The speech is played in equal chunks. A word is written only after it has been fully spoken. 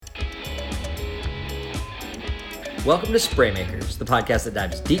Welcome to Spraymakers, the podcast that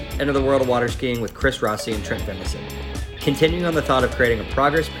dives deep into the world of water skiing with Chris Rossi and Trent Finlayson. Continuing on the thought of creating a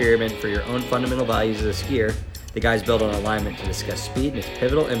progress pyramid for your own fundamental values as a skier, the guys build on alignment to discuss speed and its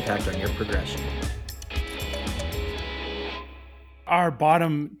pivotal impact on your progression. Our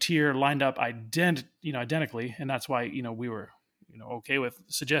bottom tier lined up identically, and that's why we were okay with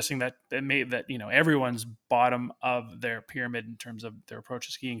suggesting that everyone's bottom of their pyramid in terms of their approach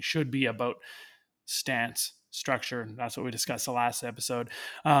to skiing should be about stance, structure. That's what we discussed the last episode.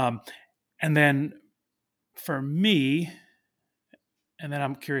 And then for me, and then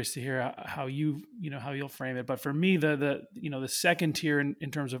I'm curious to hear how how you'll frame it. But for me, the second tier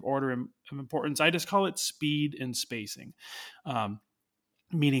in terms of order of importance, I just call it speed and spacing,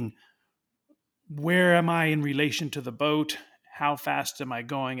 meaning where am I in relation to the boat? How fast am I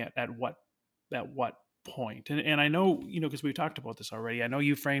going at what point? And I know, because we talked about this already. I know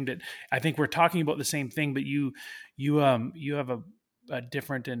you framed it. I think we're talking about the same thing, but you have a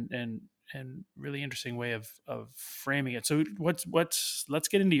different and really interesting way of framing it. So let's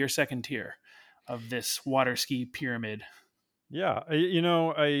get into your second tier of this water ski pyramid. Yeah,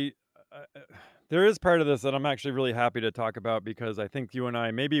 I there is part of this that I'm actually really happy to talk about because I think you and I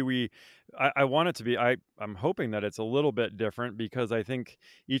I want it to be I'm hoping that it's a little bit different because I think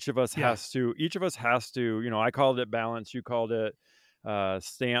each of us has to I called it balance, you called it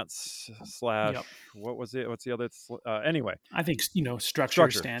stance slash Yep. what's the other anyway, I think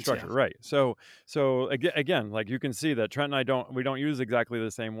structure, stance, structure, yeah. right. So again, like you can see that Trent and I don't use exactly the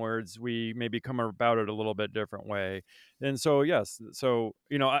same words. We maybe come about it a little bit different way. And so yes, so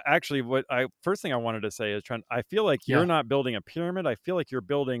actually first thing I wanted to say is, Trent, I feel like you're not building a pyramid. I feel like you're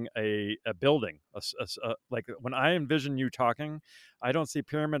building a building. Like when I envision you talking, I don't see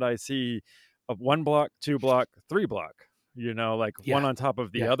pyramid, I see a 1 block, 2 block, 3 block, one on top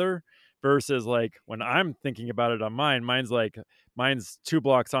of the other, versus like when I'm thinking about it on mine's 2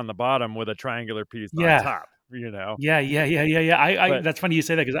 blocks on the bottom with a triangular piece on top, Yeah. That's funny you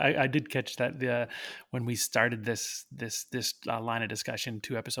say that, because I did catch that when we started this line of discussion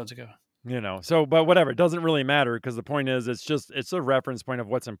 2 episodes ago. But whatever, it doesn't really matter, because the point is it's a reference point of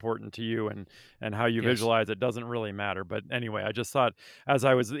what's important to you, and how you visualize it doesn't really matter. But anyway, I just thought, as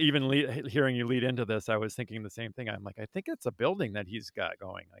I was even hearing you lead into this, I was thinking the same thing. I'm like, I think it's a building that he's got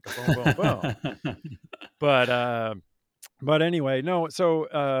going, like a boom, boom, boom. But anyway, no. So,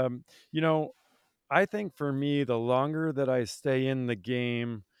 I think for me, the longer that I stay in the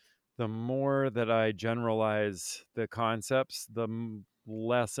game, the more that I generalize the concepts, the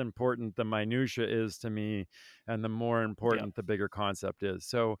less important the minutia is to me, and the more important the bigger concept is.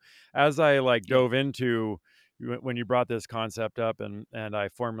 So as I dove into when you brought this concept up, and I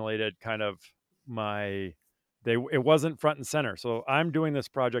formulated kind of it wasn't front and center. So I'm doing this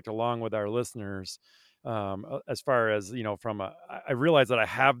project along with our listeners. As far as I realize that I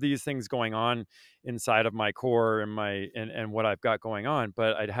have these things going on inside of my core and what I've got going on,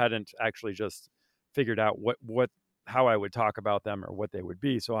 but I hadn't actually just figured out how I would talk about them or what they would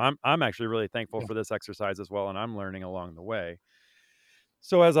be. So I'm actually really thankful for this exercise as well, and I'm learning along the way.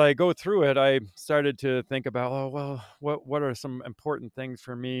 So as I go through it, I started to think about, what are some important things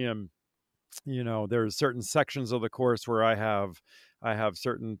for me? And there's certain sections of the course where I have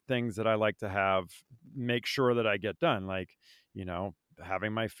certain things that I like to make sure that I get done, like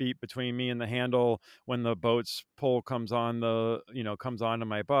having my feet between me and the handle when the boat's pole comes onto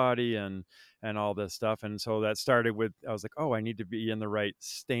my body, and all this stuff. And so that started with, I was like, I need to be in the right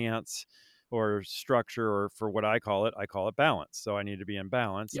stance or structure, or for what I call it balance. So I need to be in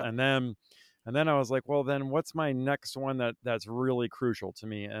balance. And then I was like, well, then what's my next one that's really crucial to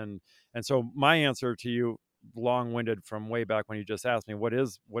me? And so my answer to you, long-winded from way back when you just asked me, what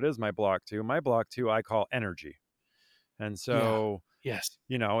is my block 2? My block 2 I call energy. And so, it's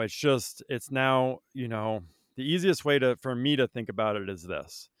now, the easiest way for me to think about it is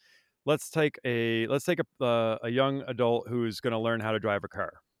this. Let's take a young adult who's going to learn how to drive a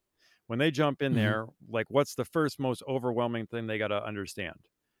car. When they jump in there, like, what's the first most overwhelming thing they got to understand?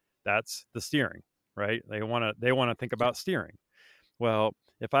 That's the steering, right? They want to think about steering. Well,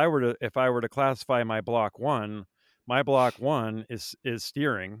 if I were to classify my block 1, my block 1 is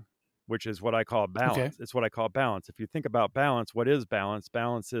steering, which is what I call balance. Okay. It's what I call balance. If you think about balance, what is balance?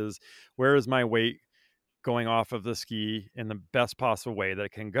 Balance is, where is my weight going off of the ski in the best possible way that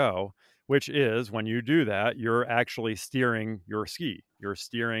it can go, which is, when you do that, you're actually steering your ski. You're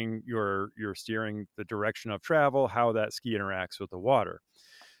steering the direction of travel, how that ski interacts with the water.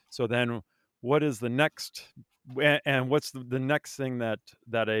 So then what is the next, and what's the next thing that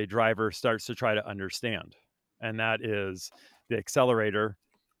a driver starts to try to understand? And that is the accelerator,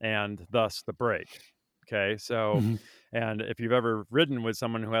 and thus the brake. Okay. So, Mhm. and if you've ever ridden with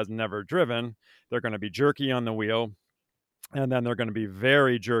someone who has never driven, they're going to be jerky on the wheel. And then they're going to be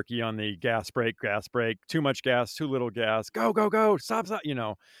very jerky on the gas brake, too much gas, too little gas, go, go, go, stop, stop,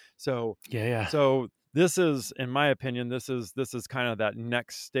 So, Yeah, yeah. so this is, in my opinion, this is kind of that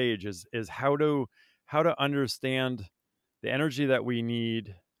next stage is how to understand the energy that we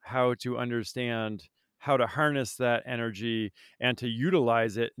need, how to understand how to harness that energy and to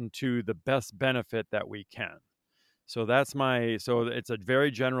utilize it into the best benefit that we can. So it's a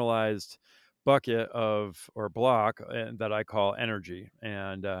very generalized bucket of or block that I call energy.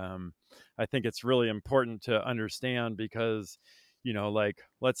 And I think it's really important to understand because, like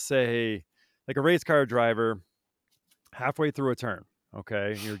let's say like a race car driver halfway through a turn.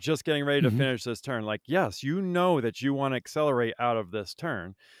 Okay. You're just getting ready to Mhm. finish this turn. Like, yes, you know that you want to accelerate out of this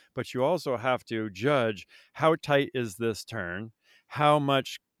turn, but you also have to judge how tight is this turn? How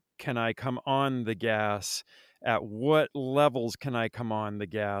much can I come on the gas? At what levels can I come on the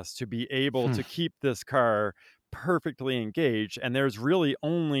gas to be able Hmm. to keep this car perfectly engaged? And there's really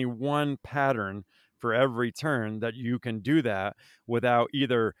only one pattern for every turn that you can do that without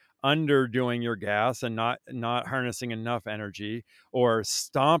either underdoing your gas and not harnessing enough energy, or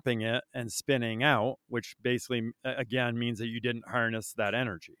stomping it and spinning out, which basically again means that you didn't harness that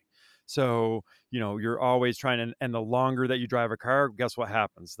energy. So you're always trying to, and the longer that you drive a car, guess what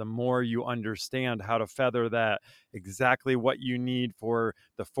happens? The more you understand how to feather that exactly what you need for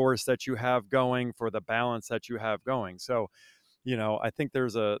the force that you have going, for the balance that you have going. So I think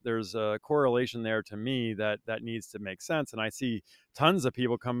there's a correlation there to me that needs to make sense. And I see tons of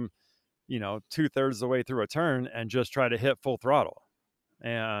people come, 2/3 of the way through a turn and just try to hit full throttle.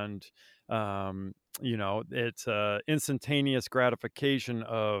 And it's a instantaneous gratification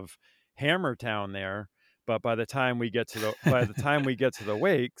of hammer town there. But by the time we get to the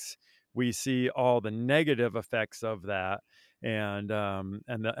wakes, we see all the negative effects of that, and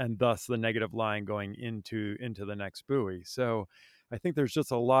thus the negative line going into the next buoy. So I think there's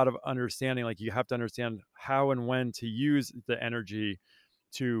just a lot of understanding. Like, you have to understand how and when to use the energy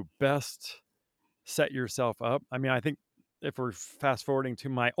to best set yourself up. I mean, I think if we're fast forwarding to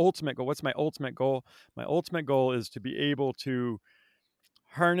my ultimate goal, what's my ultimate goal? My ultimate goal is to be able to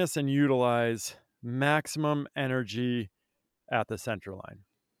harness and utilize maximum energy at the center line.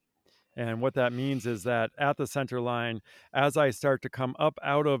 And what that means is that at the center line, as I start to come up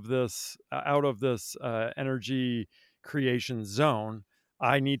out of this energy creation zone,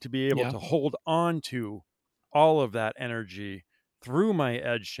 I need to be able Yeah. to hold on to all of that energy through my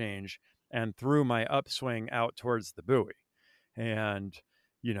edge change and through my upswing out towards the buoy. And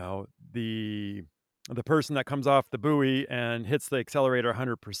the person that comes off the buoy and hits the accelerator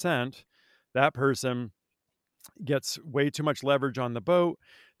 100%, that person gets way too much leverage on the boat.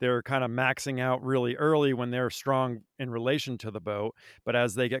 They're kind of maxing out really early when they're strong in relation to the boat. But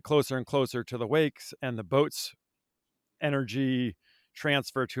as they get closer and closer to the wakes and the boat's energy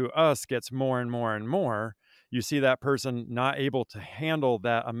transfer to us gets more and more and more, you see that person not able to handle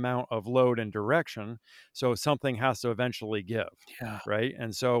that amount of load and direction. So something has to eventually give. Yeah. Right.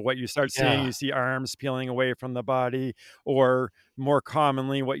 And so what you start seeing, Yeah. you see arms peeling away from the body, or more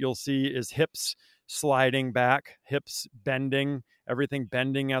commonly, what you'll see is hips sliding back, hips bending, everything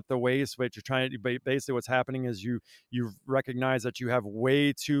bending at the waist. But you're trying to, basically what's happening is you recognize that you have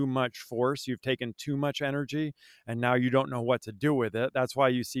way too much force. You've taken too much energy, and now you don't know what to do with it. That's why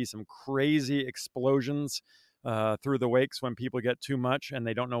you see some crazy explosions through the wakes when people get too much and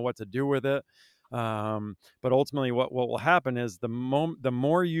they don't know what to do with it. But ultimately, what will happen is the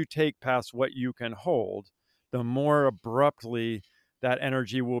more you take past what you can hold, the more abruptly that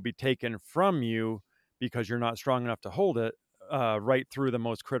energy will be taken from you because you're not strong enough to hold it right through the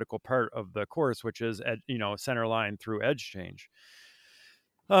most critical part of the course, which is center line through edge change.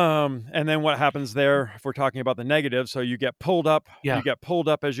 And then what happens there, if we're talking about the negative, so you get pulled up Yeah.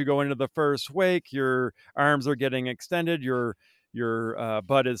 as you go into the first wake, your arms are getting extended, your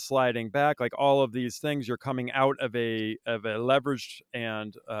butt is sliding back, like all of these things, you're coming out of a leveraged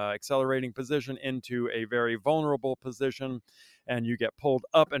and accelerating position into a very vulnerable position, and you get pulled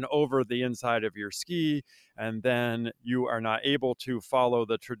up and over the inside of your ski, and then you are not able to follow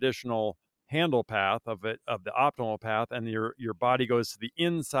the traditional handle path of the optimal path, and your body goes to the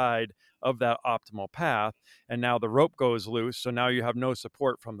inside of that optimal path, and now the rope goes loose, so now you have no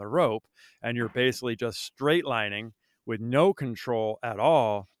support from the rope, and you're basically just straight lining with no control at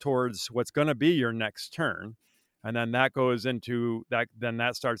all towards what's going to be your next turn. And then that goes into that, then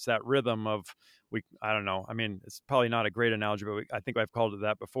that starts that rhythm of, I don't know, I mean, it's probably not a great analogy, but I think I've called it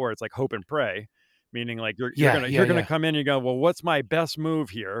that before. It's like hope and pray, meaning like you're Yeah. gonna come in and you go, well, what's my best move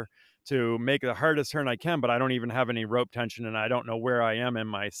here to make the hardest turn I can, but I don't even have any rope tension and I don't know where I am in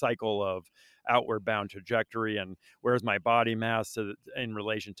my cycle of outward bound trajectory and where's my body mass in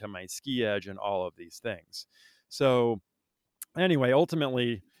relation to my ski edge and all of these things. So anyway,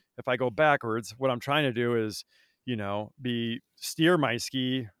 ultimately, if I go backwards, what I'm trying to do is, steer my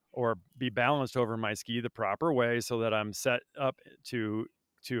ski or be balanced over my ski the proper way so that I'm set up to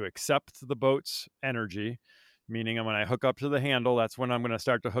accept the boat's energy, meaning when I hook up to the handle, that's when I'm going to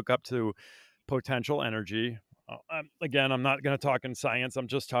start to hook up to potential energy. Again, I'm not going to talk in science. I'm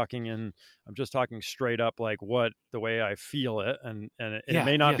just talking straight up like what the way I feel it, and it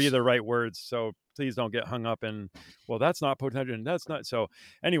may not be the right words. So please don't get hung up in, well, that's not potential and that's not. So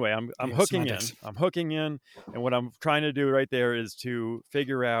anyway, I'm hooking semantics. I'm hooking in, and what I'm trying to do right there is to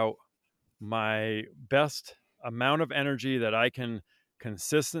figure out my best amount of energy that I can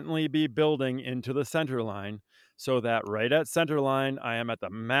consistently be building into the center line, so that right at center line, I am at the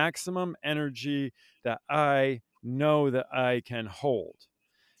maximum energy that I know that I can hold.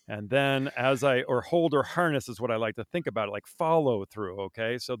 And then hold or harness is what I like to think about it, like follow through.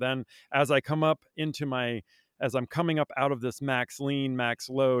 Okay. So then as I'm coming up out of this max lean, max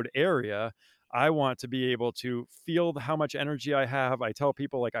load area, I want to be able to feel how much energy I have. I tell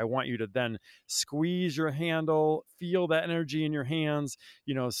people, like, I want you to then squeeze your handle, feel that energy in your hands,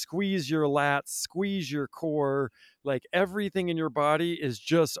 squeeze your lats, squeeze your core. Like everything in your body is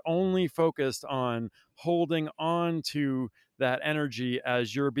just only focused on holding on to that energy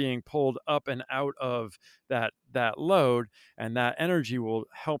as you're being pulled up and out of that load, and that energy will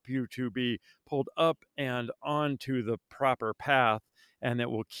help you to be pulled up and onto the proper path, and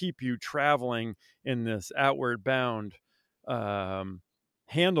it will keep you traveling in this outward bound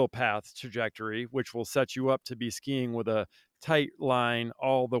handle path trajectory, which will set you up to be skiing with a tight line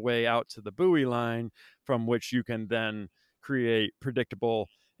all the way out to the buoy line, from which you can then create predictable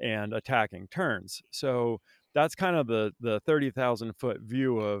and attacking turns. So that's kind of the 30,000 foot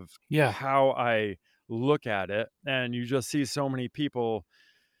view of how I look at it. And you just see so many people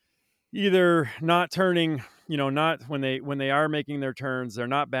either not turning, not when they are making their turns, they're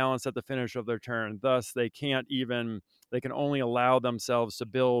not balanced at the finish of their turn. Thus, they can only allow themselves to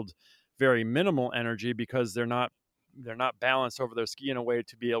build very minimal energy because they're not balanced over their ski in a way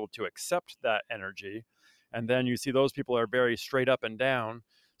to be able to accept that energy. And then you see those people are very straight up and down.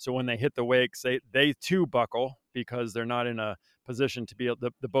 So when they hit the wakes, they too buckle because they're not in a position to be able,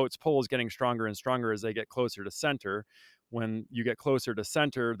 the boat's pull is getting stronger and stronger as they get closer to center. When you get closer to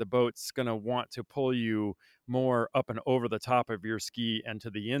center, the boat's going to want to pull you more up and over the top of your ski and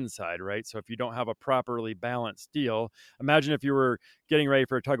to the inside, right? So if you don't have a properly balanced deal, imagine if you were getting ready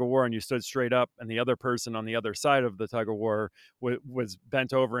for a tug of war and you stood straight up and the other person on the other side of the tug of war was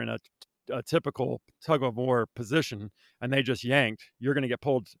bent over in a typical tug of war position and they just yanked, you're going to get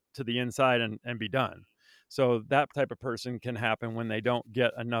pulled to the inside and be done. So that type of person can happen when they don't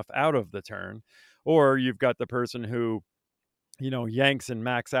get enough out of the turn. Or you've got the person who, yanks and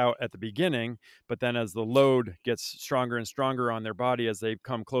max out at the beginning, but then as the load gets stronger and stronger on their body, as they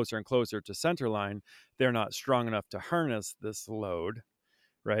come closer and closer to center line, they're not strong enough to harness this load.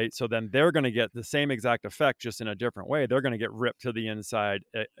 Right. So then they're going to get the same exact effect, just in a different way. They're going to get ripped to the inside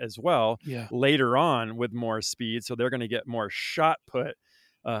as well later on with more speed. So they're going to get more shot put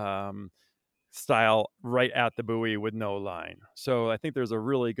style right at the buoy with no line. So I think there's a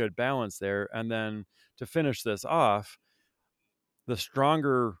really good balance there. And then to finish this off, the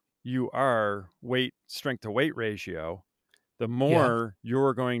stronger you are strength to weight ratio, the more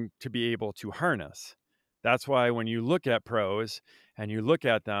you're going to be able to harness. That's why when you look at pros and you look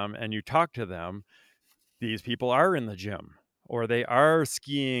at them and you talk to them, these people are in the gym or they are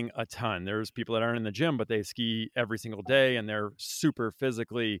skiing a ton. There's people that aren't in the gym, but they ski every single day and they're super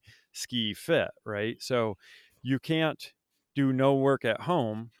physically ski fit, right? So you can't do no work at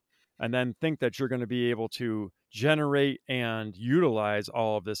home and then think that you're going to be able to generate and utilize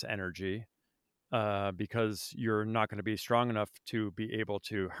all of this energy. Because you're not going to be strong enough to be able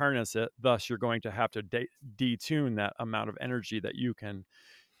to harness it. Thus, you're going to have to detune that amount of energy that you can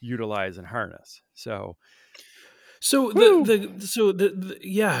utilize and harness. That's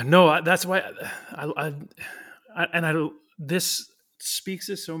why this speaks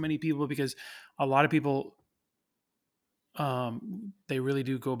to so many people, because a lot of people, they really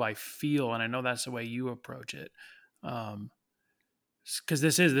do go by feel. And I know that's the way you approach it. Because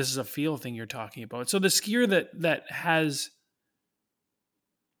this is a feel thing you're talking about. So the skier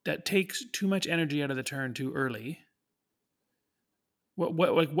that takes too much energy out of the turn too early,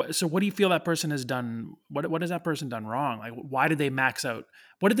 So what do you feel that person has done? What has that person done wrong? Like, why did they max out?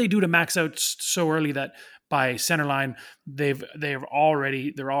 What did they do to max out so early that by center line they're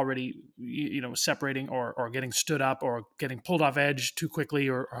already separating or getting stood up or getting pulled off edge too quickly,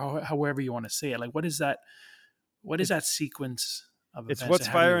 or however you want to say it? Like, what is that? What is It's that sequence of it's events, what's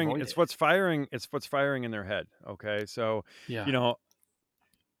and how do you firing. avoid It's it? what's firing. It's what's firing in their head. Okay, so Yeah. you know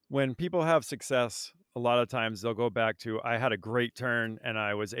when people have success, a lot of times they'll go back to, I had a great turn and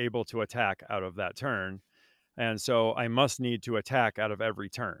I was able to attack out of that turn. And so I must need to attack out of every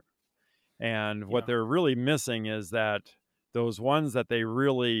turn. And what Yeah. they're really missing is that those ones that they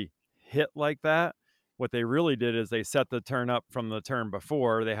really hit like that, what they really did is they set the turn up from the turn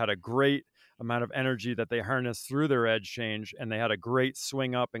before. They had a great amount of energy that they harnessed through their edge change, and they had a great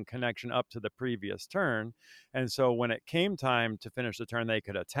swing up and connection up to the previous turn. And so when it came time to finish the turn, they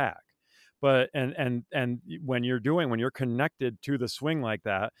could attack. But and when you're connected to the swing like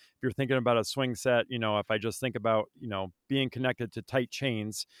that, if you're thinking about a swing set, if I just think about, being connected to tight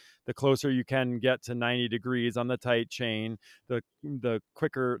chains, the closer you can get to 90 degrees on the tight chain, the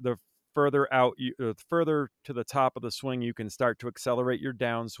quicker, the further out further to the top of the swing you can start to accelerate your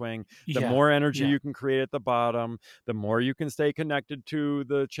downswing. The Yeah. more energy Yeah. you can create at the bottom, the more you can stay connected to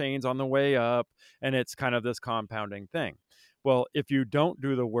the chains on the way up, and it's kind of this compounding thing. Well, if you don't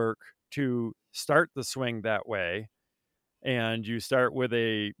do the work to start the swing that way, and you start with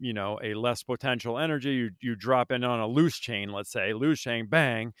a less potential energy, you drop in on a loose chain, let's say loose chain,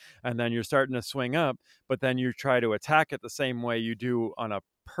 bang, and then you're starting to swing up, but then you try to attack it the same way you do on a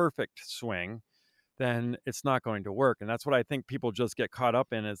perfect swing, then it's not going to work. And that's what I think people just get caught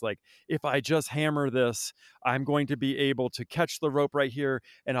up in, is like, if I just hammer this, I'm going to be able to catch the rope right here,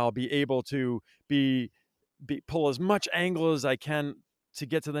 and I'll be able to pull as much angle as I can to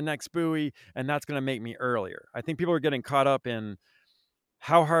get to the next buoy, and that's going to make me earlier. I think people are getting caught up in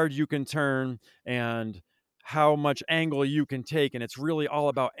how hard you can turn and how much angle you can take, and it's really all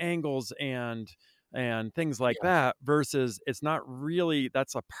about angles and things like Yeah. that, versus it's not really,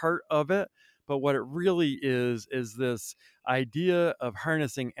 that's a part of it, but what it really is this idea of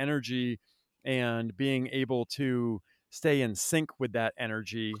harnessing energy and being able to stay in sync with that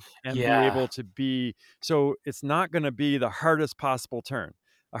energy and be Yeah. able to be, so it's not going to be the hardest possible turn.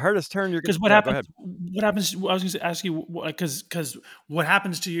 The hardest turn you're going Because to, what yeah, go happens? ahead. What happens? I was going to ask you, because what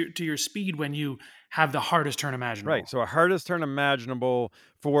happens to your speed when you have the hardest turn Right. imaginable? So a hardest turn imaginable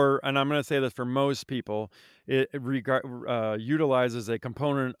for, and I'm going to say this for most people, utilizes a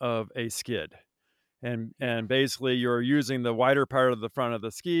component of a skid. Yeah. And basically you're using the wider part of the front of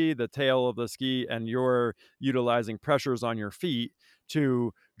the ski, the tail of the ski, and you're utilizing pressures on your feet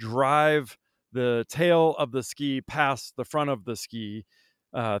to drive the tail of the ski past the front of the ski,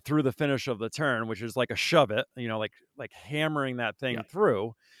 through the finish of the turn, which is like a shove it, like hammering that Yeah. thing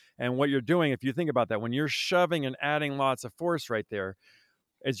through. And what you're doing, if you think about that, when you're shoving and adding lots of force right there,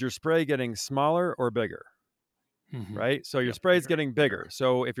 is your spray getting smaller or bigger? Hmm. Right? So your Yeah. spray is Bigger. getting Bigger. bigger.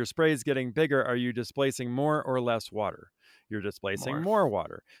 So if your spray is getting bigger, are you displacing more or less water? You're displacing More. more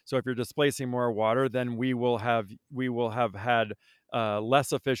water. So if you're displacing more water, then we will have had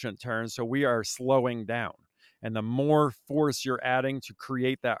less efficient turns. So we are slowing down. And the more force you're adding to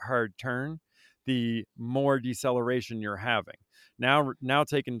create that hard turn, the more deceleration you're having. Now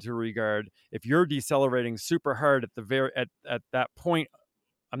take into regard, if you're decelerating super hard at the at that point,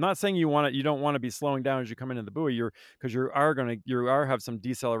 I'm not saying you don't want to be slowing down as you come into the buoy, because you are have some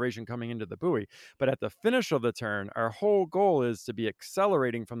deceleration coming into the buoy. But at the finish of the turn, our whole goal is to be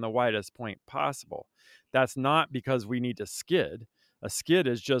accelerating from the widest point possible. That's not because we need to skid. A skid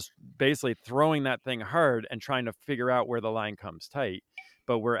is just basically throwing that thing hard and trying to figure out where the line comes tight,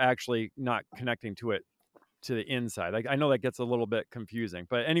 but we're actually not connecting to it to the inside. I know that gets a little bit confusing,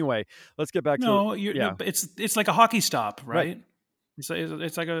 but anyway, let's get back to, No, no. yeah, It's like a hockey stop, right. right? It's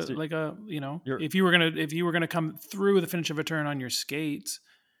like a So you're, if you were gonna come through the finish of a turn on your skates,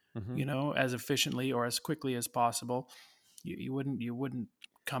 mhm. as efficiently or as quickly as possible, you wouldn't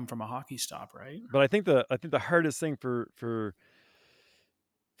come from a hockey stop, right? But I think the hardest thing for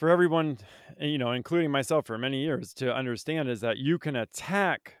everyone, including myself for many years, to understand is that you can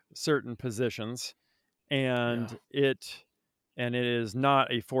attack certain positions, Yeah. and it is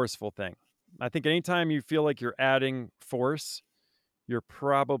not a forceful thing. I think anytime you feel like you're adding force, you're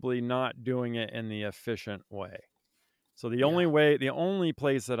probably not doing it in the efficient way. So Yeah. the only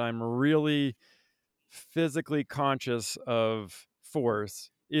place that I'm really physically conscious of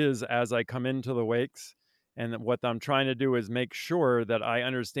force is as I come into the wakes. And what I'm trying to do is make sure that I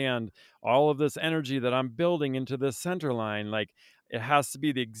understand all of this energy that I'm building into this center line. Like, it has to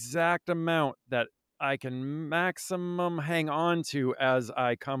be the exact amount that I can maximum hang on to as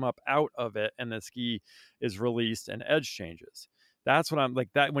I come up out of it and the ski is released and edge changes. That's what I'm like.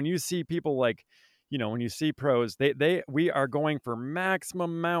 That when you see people like, when you see pros, we are going for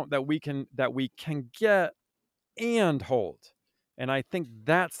maximum amount that we can get and hold. And I think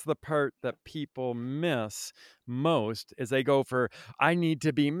that's the part that people miss most, is they go for, I need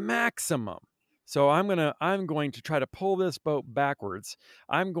to be maximum. So I'm going to try to pull this boat backwards.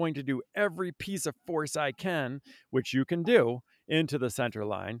 I'm going to do every piece of force I can, which you can do, into the center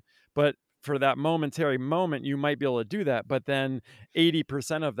line. But for that momentary moment, you might be able to do that. But then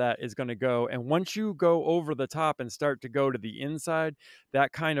 80% of that is going to go. And once you go over the top and start to go to the inside,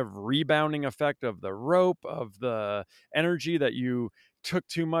 that kind of rebounding effect of the rope, of the energy that you took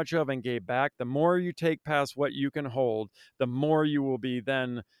too much of and gave back, the more you take past what you can hold, the more you will be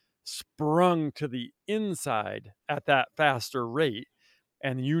then sprung to the inside at that faster rate.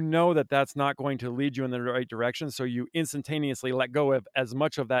 And you know that that's not going to lead you in the right direction. So you instantaneously let go of as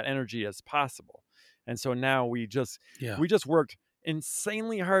much of that energy as possible. And so now we just worked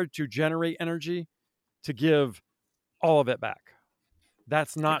insanely hard to generate energy to give all of it back.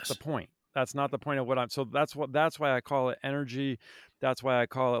 That's not the point. That's not the point of what that's why I call it energy. That's why I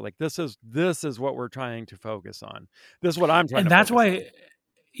call it like, this is what we're trying to focus on. This is what I'm trying to focus on.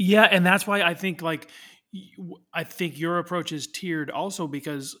 Yeah. And that's why I think your approach is tiered also,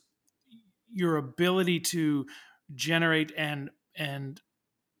 because your ability to generate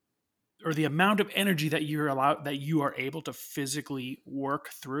or the amount of energy that you are able to physically work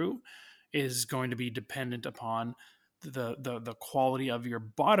through is going to be dependent upon the quality of your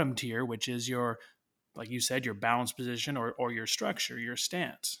bottom tier, which is your, like you said, your balance position or your structure, your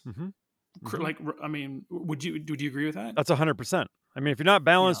stance. Mm-hmm. Mm-hmm. Like, I mean, would you agree with that? That's 100%. I mean, if you're not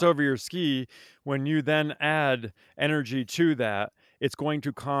balanced over your ski, when you then add energy to that, it's going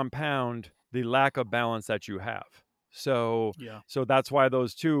to compound the lack of balance that you have. So that's why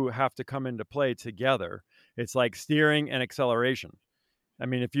those two have to come into play together. It's like steering and acceleration. I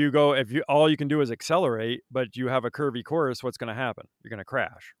mean, if you all you can do is accelerate, but you have a curvy course, what's going to happen? You're going to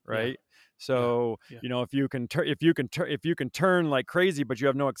crash, right? Yeah. So, if you can turn like crazy, but you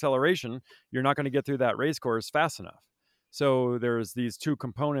have no acceleration, you're not going to get through that race course fast enough. So there's these two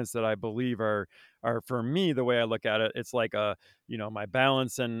components that I believe are for me, the way I look at it, it's like my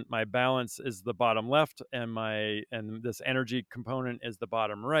balance is the bottom left, and this energy component is the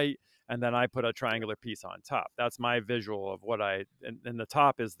bottom right. And then I put a triangular piece on top. That's my visual of what and the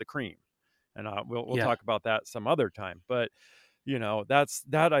top is the cream. And we'll talk about that some other time. But,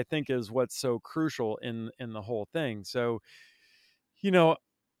 that I think is what's so crucial in the whole thing. So,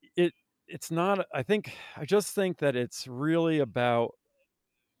 it's not, I just think that it's really about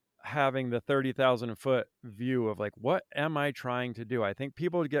having the 30,000 foot view of like, what am I trying to do? I think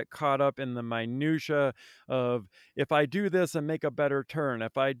people get caught up in the minutia of, if I do this and make a better turn,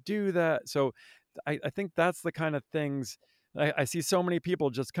 if I do that. So I think that's the kind of things I see so many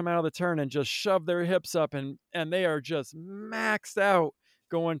people just come out of the turn and just shove their hips up and they are just maxed out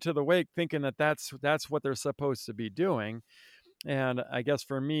going to the wake, thinking that that's what they're supposed to be doing. And I guess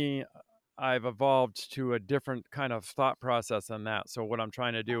for me, I've evolved to a different kind of thought process than that. So what I'm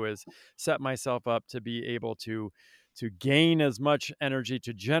trying to do is set myself up to be able to gain as much energy,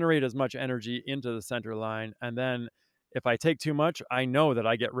 to generate as much energy into the center line. And then if I take too much, I know that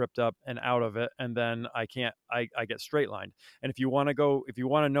I get ripped up and out of it. And then I get straight lined. And if you want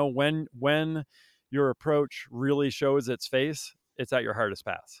to know when your approach really shows its face, it's at your hardest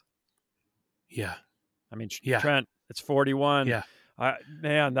pass. Yeah. I mean, Trent, it's 41. Yeah.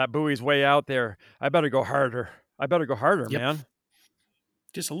 Man, that buoy's way out there. I better go harder. Man.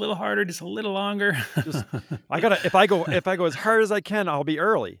 Just a little harder, just a little longer. If I go as hard as I can, I'll be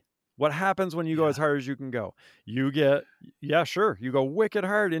early. What happens when you go as hard as you can go? You go wicked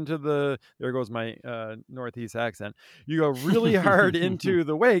hard into there goes my Northeast accent. You go really hard into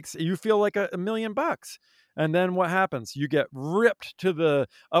the wakes. You feel like $1 million. And then what happens? You get ripped to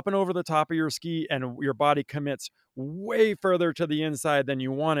up and over the top of your ski, and your body commits way further to the inside than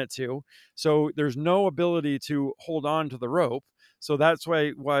you want it to. So there's no ability to hold on to the rope. So that's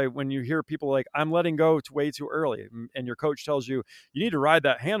why when you hear people like, I'm letting go way too early, and your coach tells you, you need to ride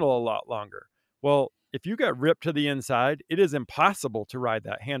that handle a lot longer. Well, if you get ripped to the inside, it is impossible to ride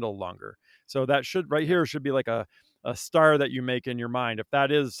that handle longer. So that should be like a star that you make in your mind. If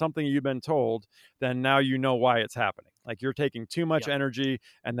that is something you've been told, then now you know why it's happening. Like, you're taking too much energy,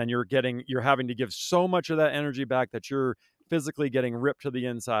 and then you're having to give so much of that energy back that you're physically getting ripped to the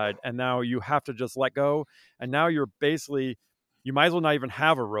inside. And now you have to just let go. And now you're basically, you might as well not even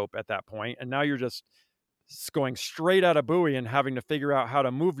have a rope at that point. And now you're just going straight out of buoy and having to figure out how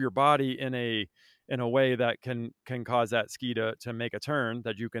to move your body in in a way that can cause that ski to make a turn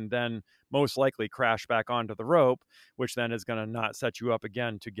that you can then most likely crash back onto the rope, which then is going to not set you up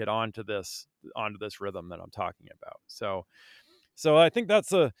again to get onto this rhythm that I'm talking about. So I think that's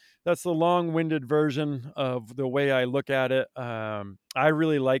the long-winded version of the way I look at it. I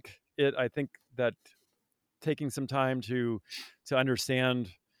really like it. I think that taking some time to understand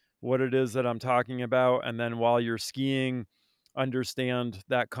what it is that I'm talking about, and then while you're skiing, understand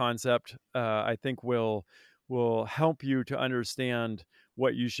that concept, I think will help you to understand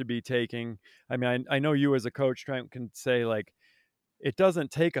what you should be taking. I mean, I know you as a coach, Trent, can say like, it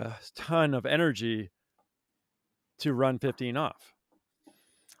doesn't take a ton of energy to run 15 off.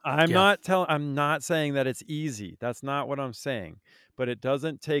 I'm not saying that it's easy. That's not what I'm saying. But it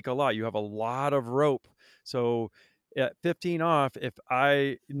doesn't take a lot. You have a lot of rope. So at 15 off,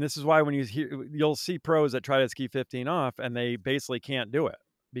 and this is why when you'll see pros that try to ski 15 off and they basically can't do it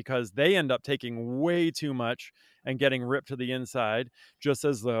because they end up taking way too much and getting ripped to the inside, just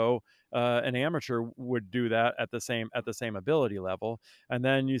as though an amateur would do that at the same ability level. And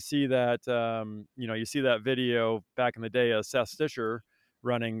then you see that you see that video back in the day of Seth Stitcher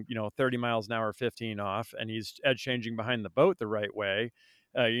running 30 miles an hour 15 off, and he's edge changing behind the boat the right way,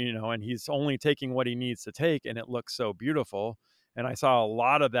 and he's only taking what he needs to take, and it looks so beautiful. And I saw a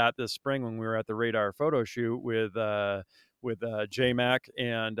lot of that this spring when we were at the Radar photo shoot with J-Mac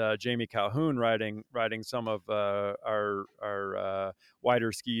and Jamie Calhoun riding some of our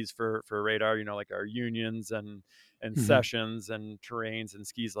wider skis for Radar, like our Unions and Sessions and Terrains and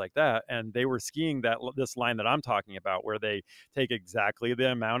skis like that. And they were skiing this line that I'm talking about, where they take exactly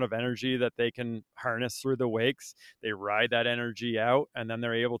the amount of energy that they can harness through the wakes. They ride that energy out, and then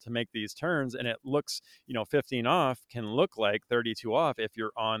they're able to make these turns. And it looks, 15 off can look like 32 off if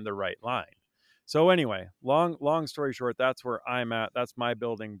you're on the right line. So anyway, long story short, that's where I'm at. That's my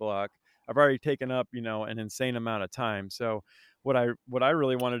building block. I've already taken up, an insane amount of time. So what I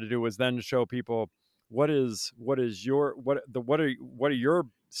really wanted to do was then show people what are your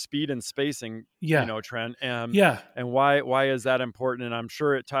speed and spacing, Trent, and why is that important? And I'm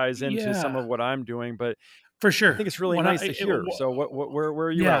sure it ties into some of what I'm doing, but for sure, I think it's really nice to hear. So where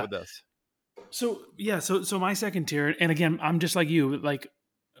are you at with this? So my second tier, and again, I'm just like you, like,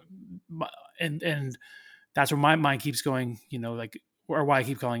 and that's where my mind keeps going, or why I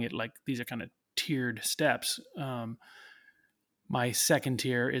keep calling it like these are kind of tiered steps. My second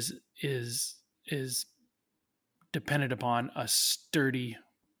tier is dependent upon a sturdy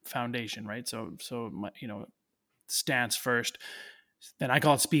foundation, right? So my, stance first, then I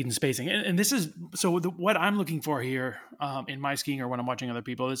call it speed and spacing. And this is, what I'm looking for here in my skiing or when I'm watching other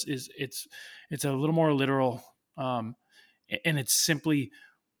people is it's a little more literal. And it's simply,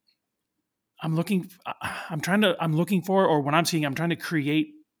 I'm looking for, or when I'm seeing, I'm trying to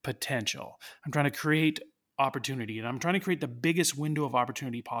create potential. I'm trying to create opportunity, and I'm trying to create the biggest window of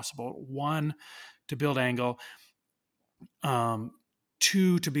opportunity possible. One, to build angle.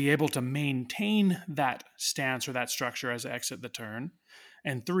 Two, to be able to maintain that stance or that structure as I exit the turn.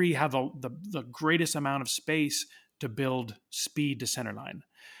 And three, have the greatest amount of space to build speed to center line.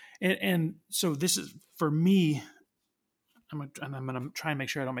 And so this is, for me, I'm going to try and make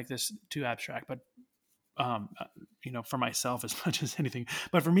sure I don't make this too abstract, but for myself as much as anything.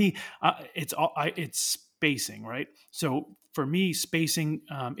 But for me, it's spacing, right? So for me, spacing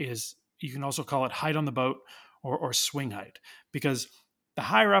is, you can also call it height on the boat or swing height, because the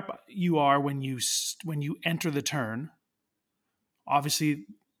higher up you are when you enter the turn, obviously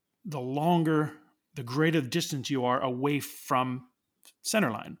the greater the distance you are away from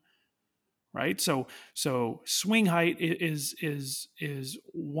center line. Right. So swing height is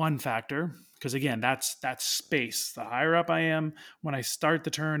one factor, because again, that's space. The higher up I am when I start the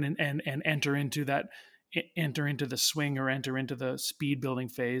turn and enter into the swing or enter into the speed building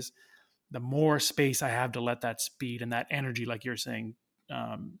phase, the more space I have to let that speed and that energy, like you're saying,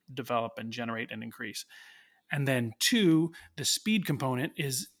 develop and generate and increase. And then two, the speed component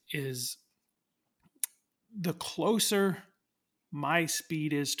is the closer my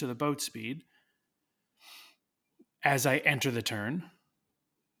speed is to the boat speed as I enter the turn,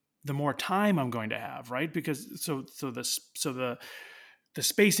 the more time I'm going to have, right? Because the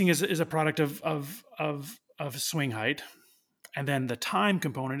spacing is a product of swing height, and then the time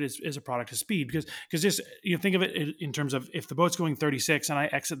component is a product of speed. Because just think of it in terms of, if the boat's going 36 and I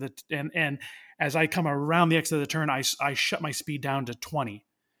exit and as I come around the exit of the turn, I shut my speed down to 20.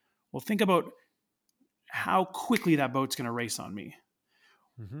 Well, think about how quickly that boat's going to race on me.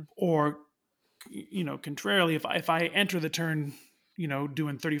 Mm-hmm. Or, contrarily, if I enter the turn,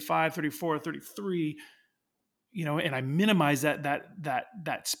 doing 35, 34, 33, and I minimize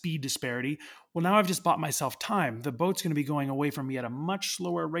that speed disparity. Well, now I've just bought myself time. The boat's going to be going away from me at a much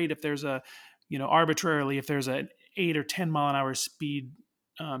slower rate if there's arbitrarily, if there's an 8 or 10 mile an hour speed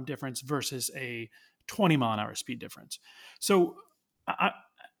difference versus a 20 mile an hour speed difference. So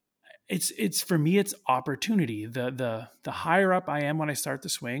it's for me, it's opportunity. The higher up I am when I start the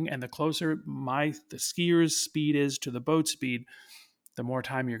swing, and the closer the skier's speed is to the boat speed, the more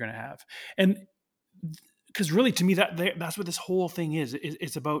time you're going to have. And because really, to me, that's what this whole thing is.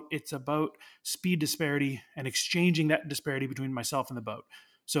 It's about speed disparity and exchanging that disparity between myself and the boat.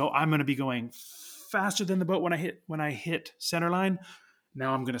 So I'm going to be going faster than the boat when I hit center line.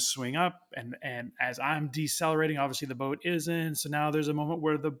 Now I'm going to swing up, and as I'm decelerating, obviously the boat isn't. So now there's a moment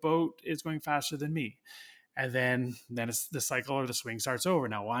where the boat is going faster than me. And then it's the cycle or the swing starts over.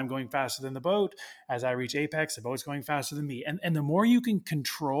 Now I'm going faster than the boat. As I reach apex, the boat's going faster than me. And the more you can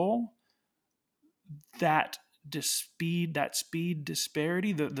control that speed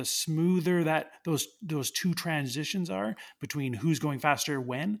disparity, the smoother that those two transitions are between who's going faster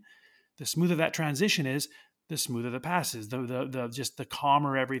when, the smoother that transition is, the smoother the pass is, just the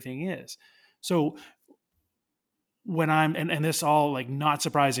calmer everything is. So when I'm and this all, like, not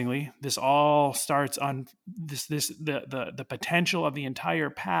surprisingly, this all starts on the potential of the entire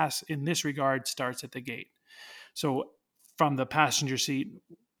pass in this regard starts at the gate. So from the passenger seat,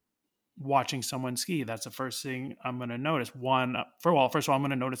 watching someone ski, that's the first thing I'm going to notice. First of all, I'm going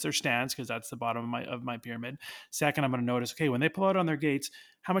to notice their stance, because that's the bottom of my pyramid. Second, I'm going to notice, okay, when they pull out on their gates,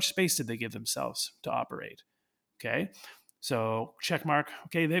 how much space did they give themselves to operate? Okay, so check mark.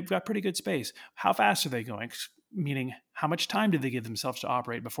 Okay, they've got pretty good space. How fast are they going? Meaning, how much time did they give themselves to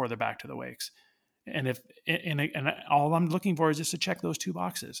operate before they're back to the wakes? And all I'm looking for is just to check those two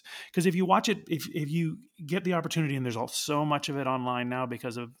boxes. Because if you watch it, if you get the opportunity, and there's so much of it online now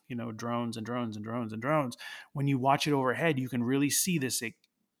because of drones and drones and drones and drones, when you watch it overhead, you can really see this.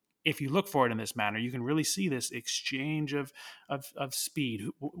 If you look for it in this manner, you can really see this exchange of speed.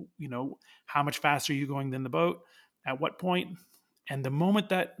 How much faster are you going than the boat? At what point? And the moment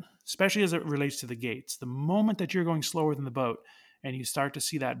that, especially as it relates to the gates, the moment that you're going slower than the boat, and you start to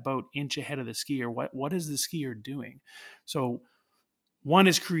see that boat inch ahead of the skier, what is the skier doing? So one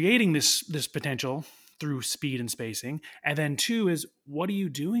is creating this potential through speed and spacing, and then two is, what are you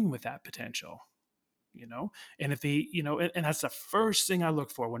doing with that potential? And if they, and that's the first thing I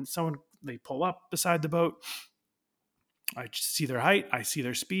look for when they pull up beside the boat. I see their height, I see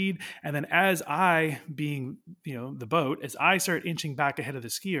their speed, and then as I, being the boat, as I start inching back ahead of the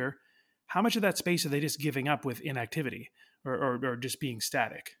skier, how much of that space are they just giving up with inactivity or just being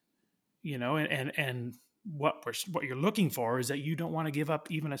static? And what you're looking for is that you don't want to give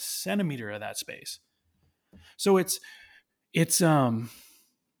up even a centimeter of that space. So it's a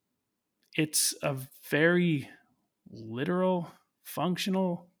very literal,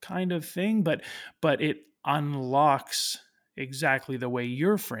 functional kind of thing, but it unlocks exactly the way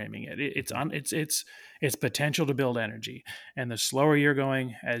you're framing it. It's potential to build energy, and the slower you're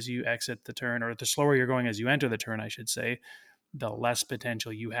going as you exit the turn, or the slower you're going as you enter the turn, I should say, the less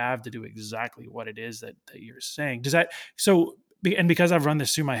potential you have to do exactly what it is that you're saying. Does that so? And because I've run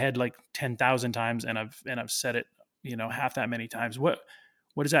this through my head like 10,000 times, and I've said it half that many times. What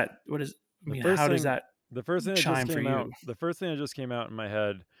is that? How does that? The first thing that just came out in my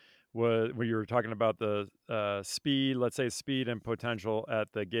head was when you were talking about the speed, let's say speed and potential at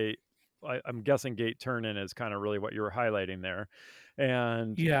the gate. I'm guessing gate turn in is kind of really what you were highlighting there.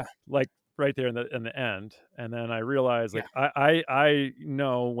 And yeah, like right there in the end. And then I realized, like, I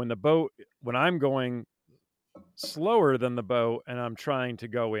know when I'm going slower than the boat and I'm trying to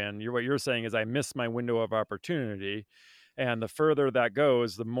go in, what you're saying is I miss my window of opportunity. And the further that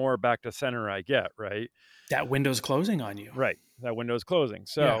goes, the more back to center I get, right? That window's closing on you. Right. That window's closing.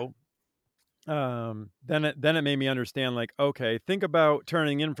 So then it made me understand, like, okay, think about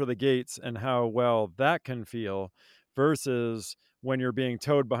turning in for the gates and how well that can feel versus when you're being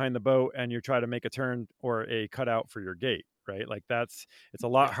towed behind the boat and you try to make a turn or a cutout for your gate, right? Like it's a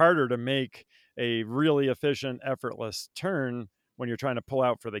lot harder to make a really efficient, effortless turn when you're trying to pull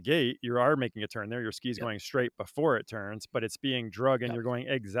out for the gate. You are making a turn there. Your ski's going straight before it turns, but it's being drug and you're going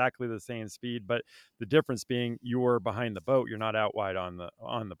exactly the same speed. But the difference being you're behind the boat. You're not out wide on the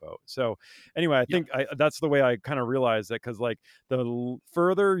boat. So anyway, I think that's the way I kind of realized that, because like the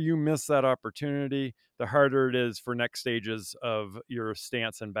further you miss that opportunity, the harder it is for next stages of your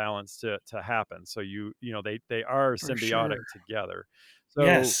stance and balance to happen. So they are symbiotic together. So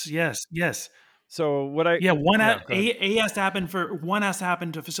yes. So what A has to happen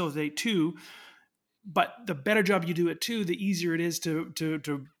to facilitate two, but the better job you do at two, the easier it is to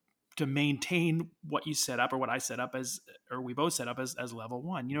to maintain what you set up, or what I set up as, or we both set up as level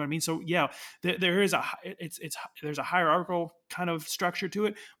 1. You know what I mean? So yeah, there's a hierarchical kind of structure to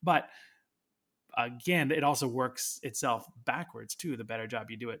it, but again, it also works itself backwards too. The better job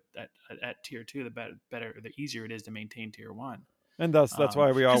you do it at tier 2, the easier it is to maintain tier 1. And that's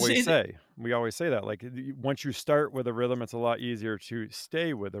why we 'Cause always say that, like, once you start with a rhythm, it's a lot easier to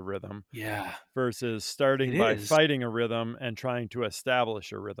stay with a rhythm yeah, versus starting it by is. fighting a rhythm and trying to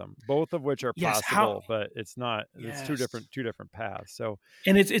establish a rhythm, both of which are Yes, possible, but it's not. It's two yes. different paths. So,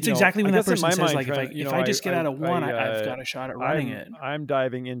 And it's exactly when I that guess in person my says, mind, like, Trent, if I just get out of 1, I've got a shot at running it. I'm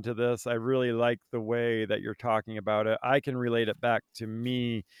diving into this. I really like the way that you're talking about it. I can relate it back to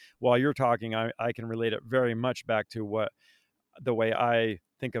me while you're talking. I can relate it very much back to the way I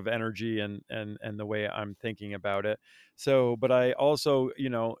think of energy and the way I'm thinking about it. So, but I also,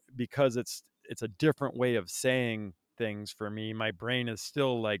 because it's a different way of saying things for me, my brain is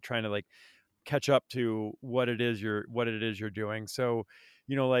still like trying to like catch up to what it is you're doing. So,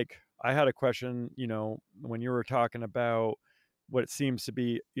 like I had a question, when you were talking about what seems to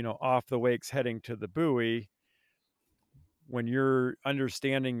be, off the wakes heading to the buoy, when you're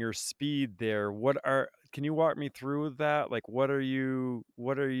understanding your speed there, can you walk me through that? Like, what are you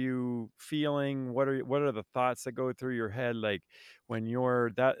feeling? What are the thoughts that go through your head? Like when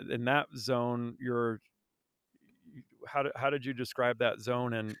you're that in that zone, how did you describe that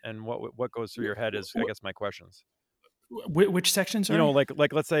zone, and what goes through your head is, I guess, my questions. Which section, sorry?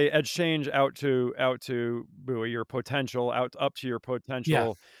 Like let's say edge change out to buoy, your potential up to your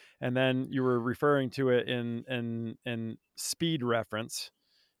potential, and then you were referring to it in speed reference.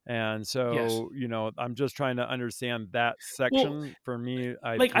 And Yes. so, I'm just trying to understand that Well, section. For me,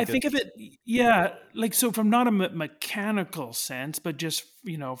 I like, I think think of it's it, like, so from not a mechanical sense, but just,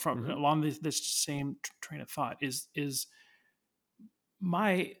 from Mhm. along this same train of thought is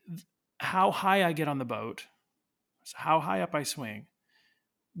my how high I get on the boat, how high up I swing,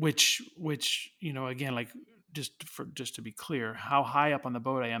 which again, like, just to be clear, how high up on the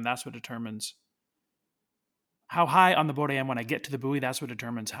boat I am, that's what determines how high on the boat I am when I get to the buoy. That's what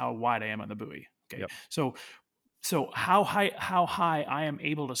determines how wide I am on the buoy. Okay, Yep. so how high I am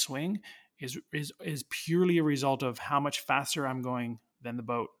able to swing is purely a result of how much faster I'm going than the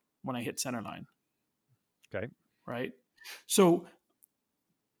boat when I hit center line. Okay. Right. So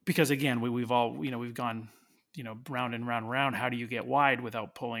because again, we've all we've gone round and round and round. How do you get wide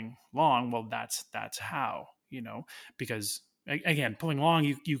without pulling long? Well, that's how, because again, pulling long,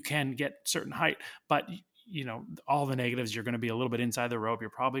 you can get certain height, but all the negatives, you're going to be a little bit inside the rope. You're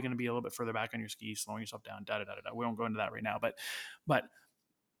probably going to be a little bit further back on your skis, slowing yourself down. We won't go into that right now, but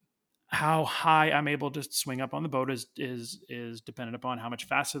how high I'm able to swing up on the boat is dependent upon how much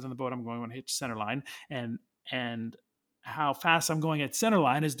faster than the boat I'm going when I hit center line, and how fast I'm going at center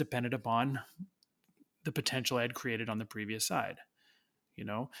line is dependent upon the potential I had created on the previous side.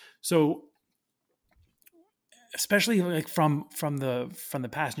 So especially like from the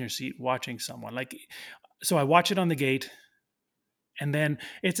passenger seat watching someone, like, so I watch it on the gate, and then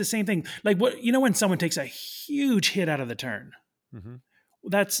it's the same thing. Like, what, when someone takes a huge hit out of the turn, Mm-hmm.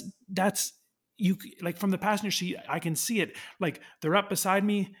 that's you, like, from the passenger seat, I can see it. Like, they're up beside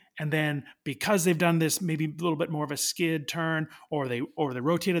me, and then because they've done this maybe a little bit more of a skid turn, or they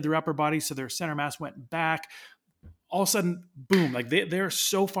rotated their upper body so their center mass went back, all of a sudden, boom, like they're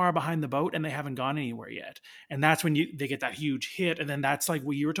so far behind the boat and they haven't gone anywhere yet. And that's when they get that huge hit. And then that's like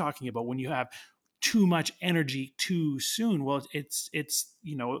what you were talking about, when you have too much energy too soon. Well, it's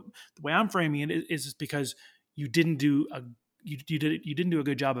the way I'm framing it is because you didn't do a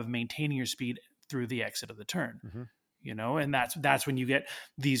good job of maintaining your speed through the exit of the turn. Mm-hmm. And that's when you get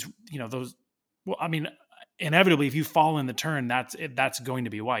these, those, well, I mean, inevitably, if you fall in the turn, that's going to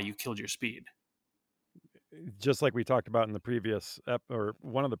be why you killed your speed. Just like we talked about in the previous or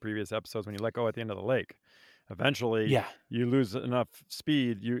one of the previous episodes, when you let go at the end of the lake, eventually you lose enough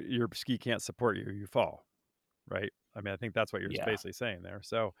speed, your ski can't support you, you fall, right? I mean, I think that's what you're basically saying there.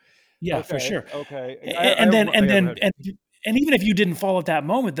 So for sure. Okay. And even if you didn't fall at that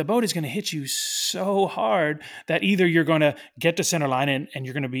moment, the boat is going to hit you so hard that either you're going to get to center line and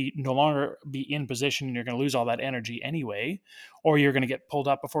you're going to be no longer be in position and you're going to lose all that energy anyway, or you're going to get pulled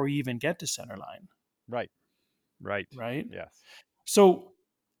up before you even get to center line. Right. Yes. So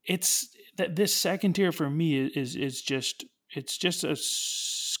it's that this second tier for me is just, it's just a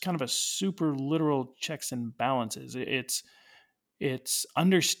kind of a super literal checks and balances. It's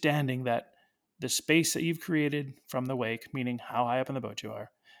understanding that the space that you've created from the wake, meaning how high up in the boat you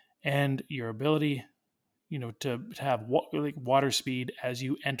are, and your ability, to have water speed as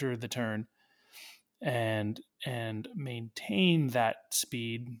you enter the turn, and maintain that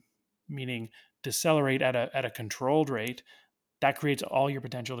speed meaning decelerate at a controlled rate, that creates all your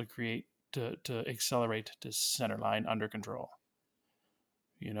potential to accelerate to center line under control.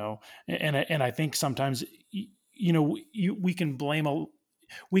 And I think sometimes we can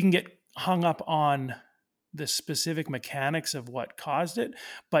we can get hung up on the specific mechanics of what caused it,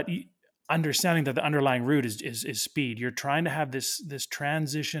 but understanding that the underlying root is speed. You're trying to have this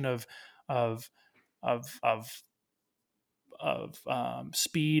transition of of of of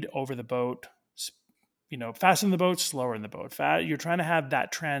speed over the boat, fast in the boat, slower in the boat. You're trying to have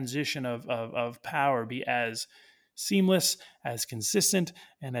that transition of power be as seamless, as consistent,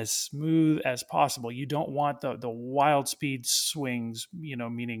 and as smooth as possible. You don't want the wild speed swings,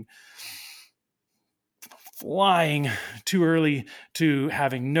 meaning flying too early to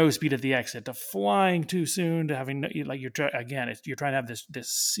having no speed at the exit, to flying too soon to having you're trying to have this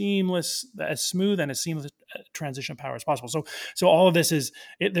seamless, as smooth and as seamless transition power as possible. So all of this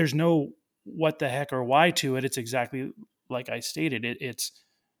there's no what the heck or why to it. It's exactly like I stated.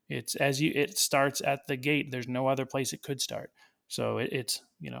 It starts at the gate. There's no other place it could start. So it's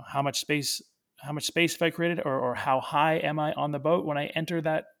how much space have I created, or how high am I on the boat when I enter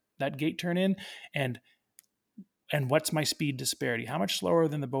that gate turn in, and what's my speed disparity? How much slower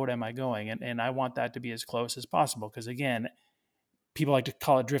than the boat am I going? And I want that to be as close as possible, because again, people like to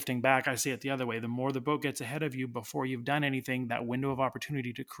call it drifting back. I say it the other way. The more the boat gets ahead of you before you've done anything, that window of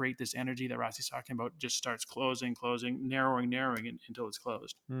opportunity to create this energy that Rossi's talking about just starts closing, narrowing until it's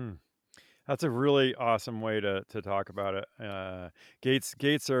closed. That's a really awesome way to talk about it.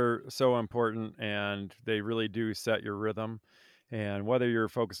 Gates are so important, and they really do set your rhythm. And whether you're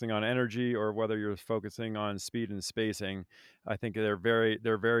focusing on energy or whether you're focusing on speed and spacing, I think they're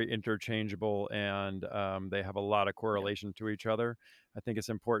very interchangeable, and they have a lot of correlation to each other. I think it's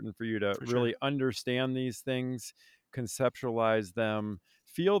important for you to really understand these things, conceptualize them,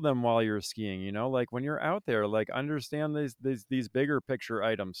 feel them while you're skiing. Like when you're out there, like understand these bigger picture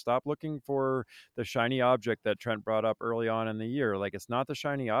items. Stop looking for the shiny object that Trent brought up early on in the year. Like, it's not the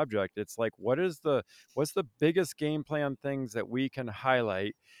shiny object. It's like, what's the biggest game plan things that we can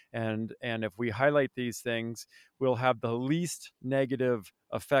highlight, and if we highlight these things, we'll have the least negative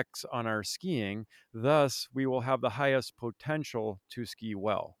effects on our skiing. Thus, we will have the highest potential to ski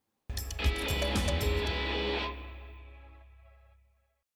well.